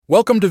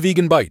Welcome to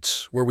Vegan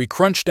Bites, where we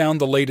crunch down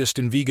the latest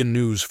in vegan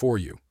news for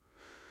you.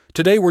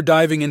 Today we're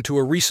diving into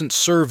a recent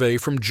survey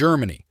from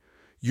Germany,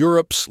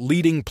 Europe's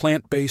leading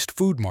plant-based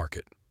food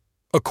market.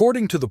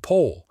 According to the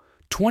poll,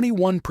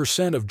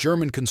 21% of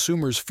German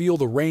consumers feel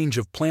the range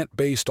of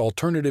plant-based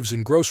alternatives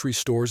in grocery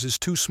stores is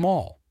too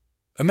small.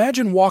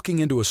 Imagine walking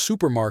into a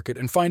supermarket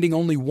and finding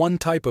only one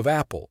type of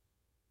apple.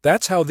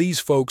 That's how these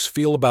folks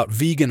feel about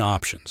vegan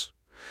options.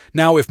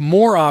 Now, if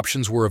more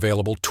options were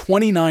available,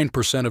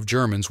 29% of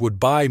Germans would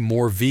buy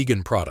more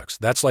vegan products.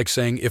 That's like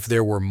saying if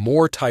there were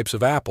more types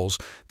of apples,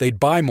 they'd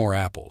buy more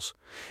apples.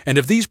 And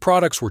if these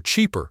products were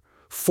cheaper,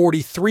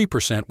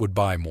 43% would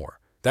buy more.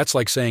 That's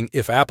like saying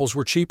if apples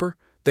were cheaper,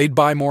 they'd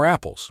buy more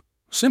apples.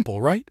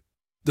 Simple, right?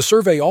 The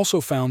survey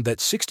also found that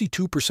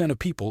 62% of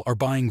people are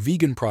buying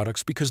vegan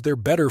products because they're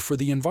better for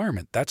the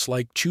environment. That's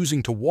like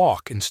choosing to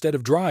walk instead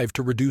of drive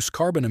to reduce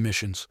carbon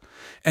emissions.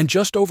 And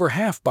just over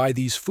half buy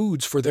these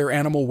foods for their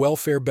animal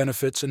welfare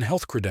benefits and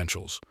health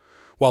credentials,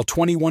 while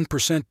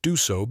 21% do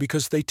so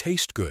because they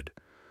taste good.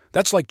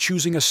 That's like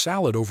choosing a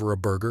salad over a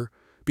burger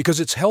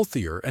because it's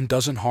healthier and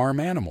doesn't harm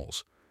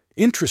animals.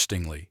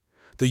 Interestingly,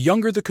 the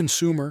younger the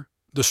consumer,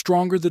 the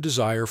stronger the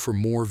desire for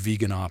more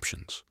vegan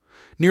options.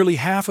 Nearly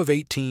half of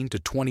 18 to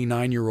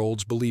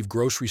 29-year-olds believe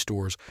grocery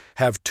stores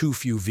have too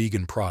few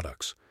vegan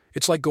products.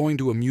 It's like going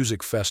to a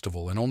music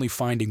festival and only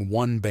finding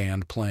one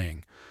band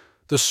playing.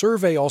 The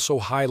survey also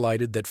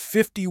highlighted that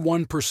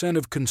 51%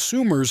 of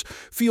consumers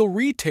feel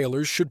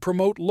retailers should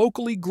promote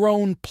locally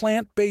grown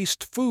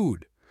plant-based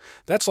food.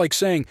 That's like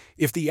saying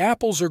if the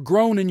apples are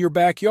grown in your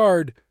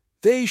backyard,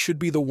 they should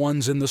be the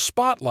ones in the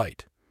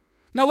spotlight.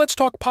 Now let's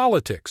talk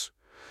politics.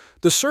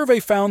 The survey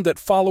found that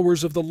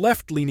followers of the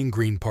left-leaning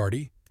Green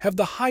Party have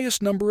the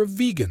highest number of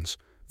vegans,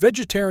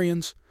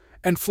 vegetarians,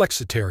 and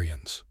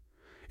flexitarians.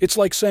 It's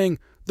like saying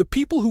the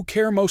people who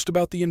care most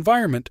about the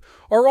environment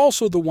are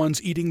also the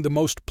ones eating the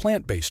most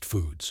plant-based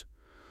foods.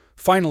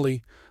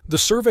 Finally, the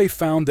survey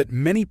found that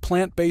many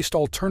plant-based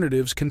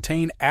alternatives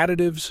contain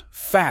additives,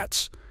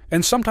 fats,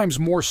 and sometimes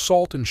more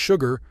salt and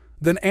sugar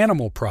than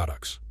animal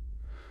products.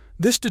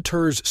 This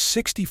deters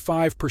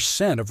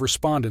 65% of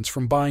respondents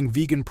from buying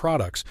vegan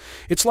products.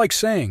 It's like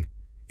saying,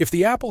 if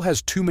the apple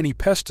has too many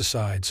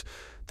pesticides,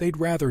 they'd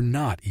rather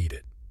not eat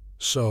it.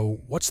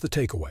 So, what's the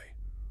takeaway?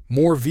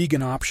 More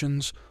vegan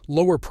options,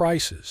 lower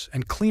prices,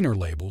 and cleaner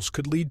labels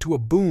could lead to a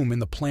boom in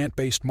the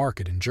plant-based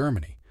market in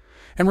Germany.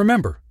 And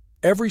remember,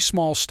 every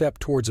small step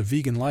towards a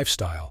vegan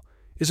lifestyle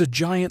is a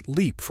giant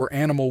leap for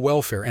animal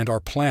welfare and our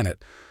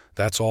planet.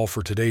 That's all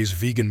for today's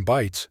Vegan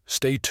Bites.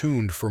 Stay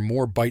tuned for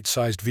more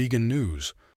bite-sized vegan news.